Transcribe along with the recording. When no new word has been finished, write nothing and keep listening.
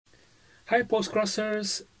Hi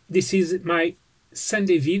Postcrossers, this is my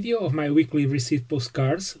Sunday video of my weekly received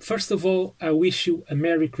postcards. First of all, I wish you a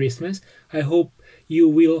Merry Christmas. I hope you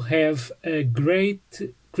will have a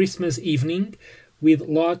great Christmas evening with a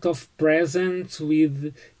lot of presents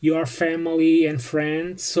with your family and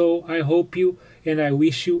friends. So I hope you and I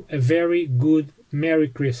wish you a very good Merry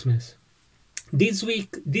Christmas. This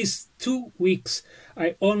week, these 2 weeks,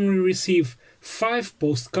 I only received 5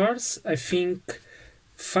 postcards. I think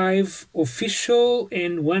 5 official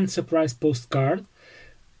and 1 surprise postcard.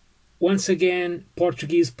 Once again,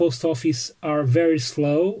 Portuguese post office are very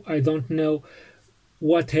slow. I don't know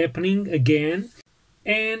what's happening again.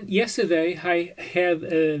 And yesterday I had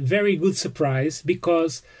a very good surprise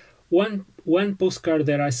because one postcard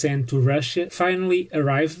that I sent to Russia finally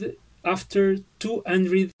arrived after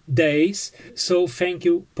 200 days. So thank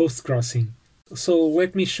you, Postcrossing. So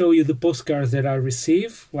let me show you the postcards that I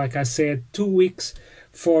received. Like I said, 2 weeks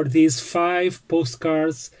for these 5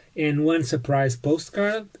 postcards and 1 surprise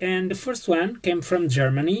postcard. And the first one came from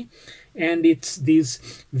Germany, and it's this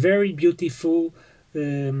very beautiful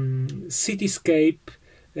cityscape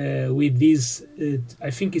with this,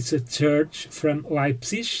 I think it's a church from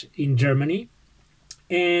Leipzig in Germany.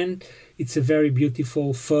 And it's a very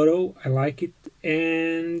beautiful photo. I like it.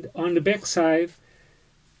 And on the back side,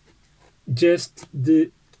 just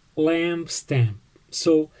the lamp stamp.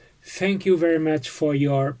 So thank you very much for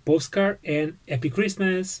your postcard and Happy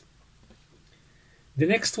Christmas. The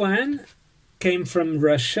next one came from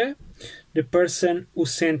Russia. The person who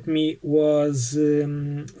sent me was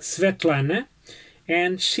Svetlana,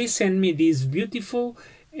 and she sent me this beautiful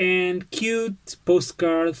and cute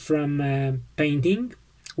postcard from painting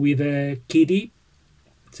with a kitty.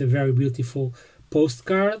 It's a very beautiful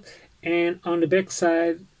postcard, and on the back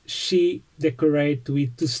side she decorated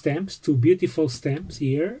with 2 stamps, 2 beautiful stamps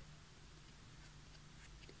here.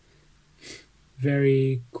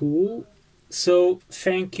 Very cool. So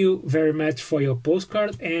thank you very much for your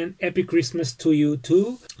postcard and Happy Christmas to you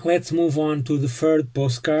too. Let's move on to the third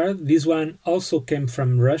postcard. This one also came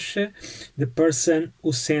from Russia. The person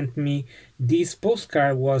who sent me this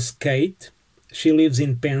postcard was Kate. She lives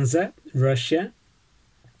in Penza, Russia.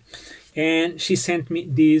 And she sent me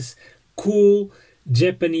this cool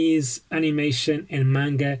Japanese animation and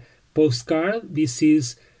manga postcard. This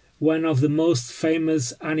is one of the most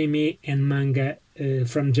famous anime and manga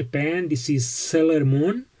from Japan. This is Sailor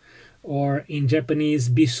Moon, or in Japanese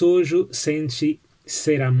Bisoujo Senshi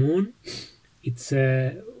Seramon. It's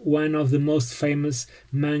one of the most famous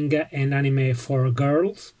manga and anime for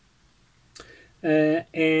girls.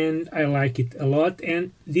 And I like it a lot.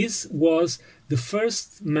 And this was the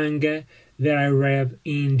first manga that I read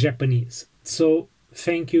in Japanese. So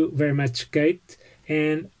thank you very much, Kate.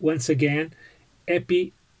 And once again,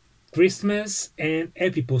 Happy Christmas and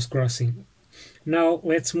Happy Postcrossing. Now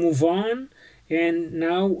let's move on, and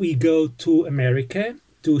now we go to America,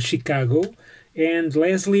 to Chicago, and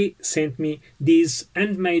Leslie sent me this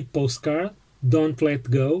handmade postcard, Don't Let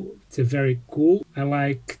Go. It's a very cool. I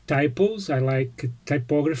like typos, I like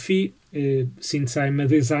typography. Since I'm a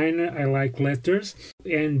designer, I like letters,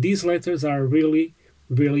 and these letters are really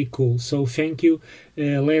cool. So thank you,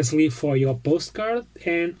 Leslie, for your postcard.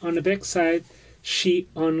 And on the back side, she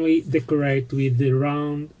only decorated with the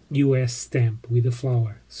round US stamp with the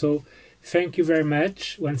flower. So thank you very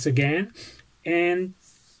much once again, and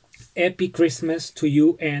Happy Christmas to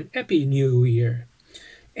you and Happy New Year.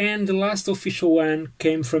 And the last official one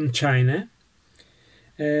came from China.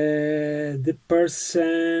 The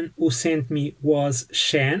person who sent me was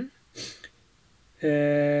Shan.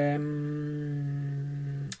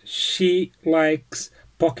 She likes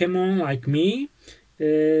Pokemon like me.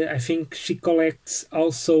 I think she collects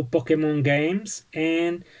also Pokemon games,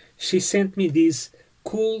 and she sent me these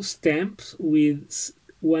cool stamps with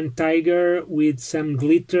one tiger with some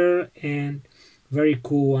glitter, and very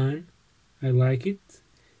cool one. I like it.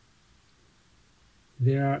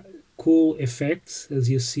 There are cool effects, as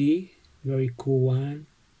you see. Very cool one.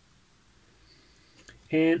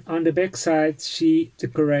 And on the back side, she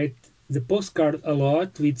decorated the postcard a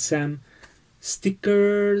lot with some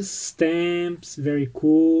stickers, stamps. Very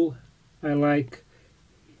cool. I like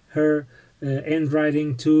her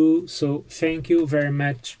handwriting too. So thank you very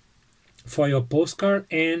much for your postcard,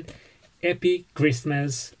 and Happy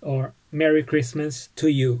Christmas or Merry Christmas to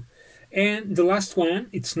you. And the last one,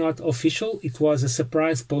 it's not official, it was a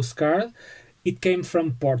surprise postcard. It came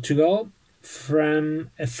from Portugal,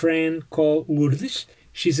 from a friend called Lourdes.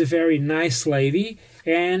 She's a very nice lady,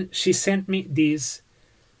 and she sent me this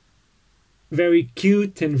very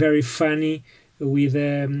cute and very funny with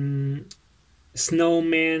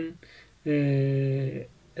snowman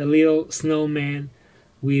a little snowman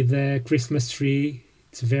with a Christmas tree.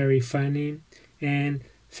 It's very funny. And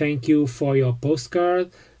thank you for your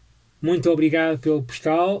postcard. Muito obrigado pelo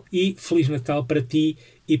postal e Feliz Natal para ti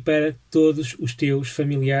e para todos os teus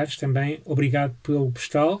familiares também. Obrigado pelo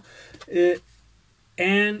postal.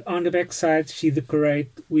 And on the back side she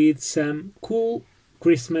decorated with some cool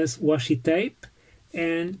Christmas washi tape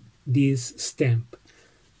and this stamp.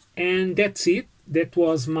 And that's it. That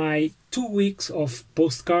was my 2 weeks of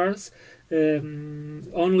postcards.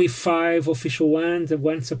 Only 5 official ones and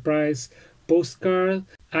 1 surprise postcard.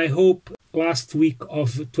 I hope last week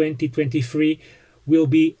of 2023 will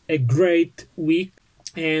be a great week,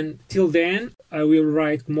 and till then I will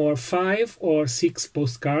write more 5 or 6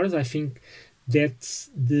 postcards. I think that's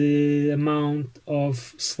the amount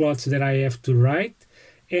of slots that I have to write.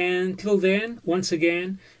 And till then, once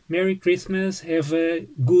again, Merry Christmas. Have a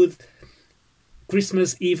good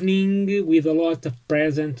Christmas evening with a lot of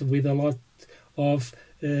presents, with a lot of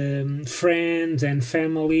friends and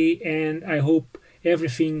family, and I hope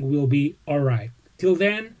everything will be alright. Till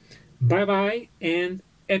then, bye bye and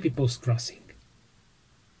happy postcrossing.